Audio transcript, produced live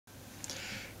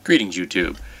Greetings,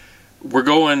 YouTube. We're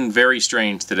going very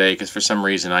strange today because for some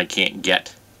reason I can't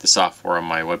get the software on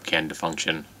my webcam to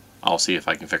function. I'll see if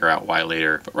I can figure out why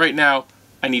later. But right now,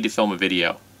 I need to film a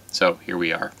video. So here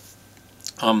we are.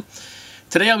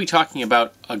 Today I'll be talking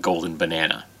about a golden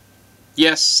banana.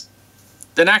 Yes,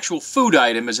 an actual food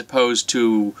item as opposed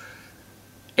to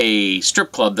a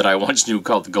strip club that I once knew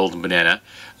called the Golden Banana.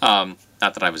 Not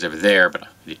that I was ever there, but I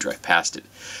did drive past it.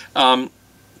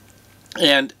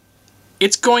 And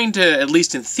it's going to, at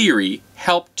least in theory,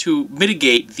 help to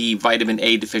mitigate the vitamin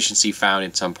A deficiency found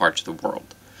in some parts of the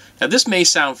world. Now this may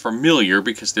sound familiar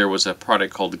because there was a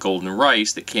product called the Golden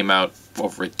Rice that came out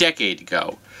over a decade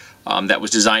ago that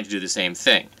was designed to do the same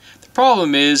thing. The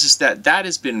problem is that that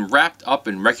has been wrapped up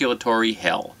in regulatory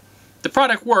hell. The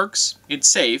product works, it's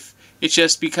safe, it's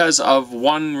just because of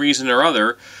one reason or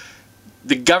other,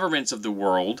 the governments of the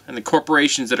world and the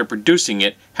corporations that are producing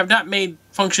it have not made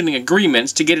functioning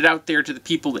agreements to get it out there to the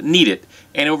people that need it.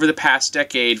 And over the past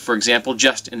decade, for example,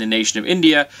 just in the nation of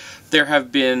India, there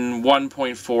have been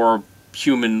 1.4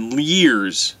 human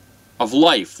years of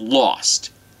life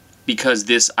lost because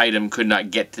this item could not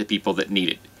get to the people that need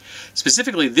it.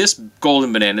 Specifically, this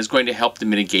golden banana is going to help to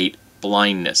mitigate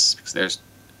blindness. Because there's,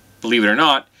 believe it or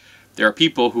not, there are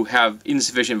people who have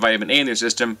insufficient vitamin A in their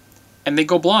system and they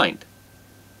go blind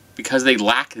because they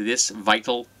lack this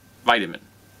vital vitamin.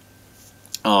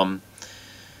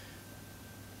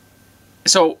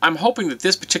 So I'm hoping that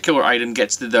this particular item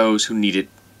gets to those who need it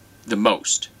the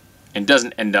most and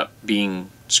doesn't end up being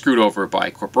screwed over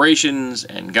by corporations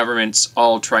and governments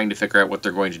all trying to figure out what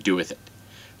they're going to do with it.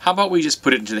 How about we just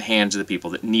put it into the hands of the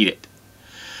people that need it?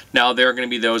 Now, there are going to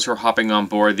be those who are hopping on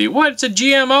board the, what, it's a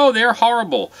GMO, they're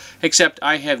horrible. Except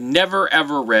I have never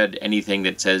ever read anything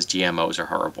that says GMOs are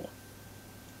horrible.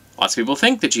 Lots of people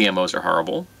think that GMOs are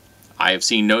horrible. I have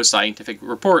seen no scientific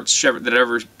reports that have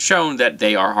ever shown that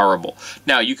they are horrible.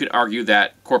 Now, you could argue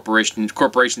that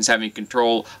corporations having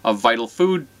control of vital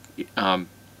food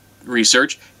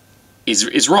research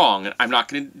is wrong. I'm not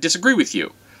going to disagree with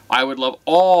you. I would love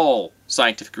all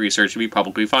scientific research to be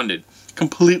publicly funded.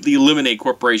 Completely eliminate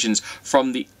corporations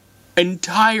from the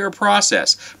entire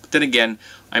process. But then again,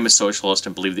 I'm a socialist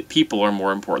and believe that people are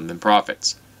more important than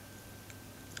profits.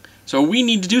 So we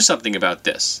need to do something about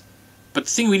this. But the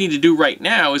thing we need to do right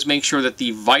now is make sure that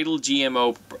the vital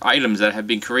GMO items that have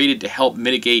been created to help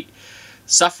mitigate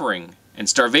suffering and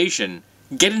starvation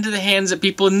get into the hands that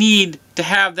people need to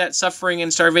have that suffering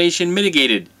and starvation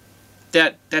mitigated.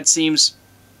 That seems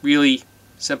really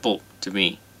simple to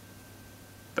me.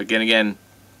 But again,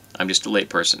 I'm just a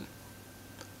layperson.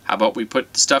 How about we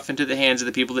put the stuff into the hands of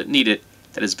the people that need it,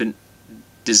 that has been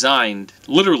designed,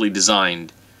 literally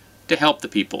designed, to help the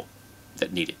people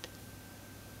that need it.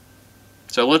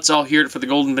 So let's all hear it for the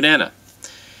golden banana.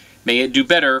 May it do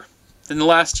better than the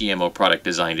last GMO product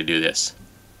designed to do this.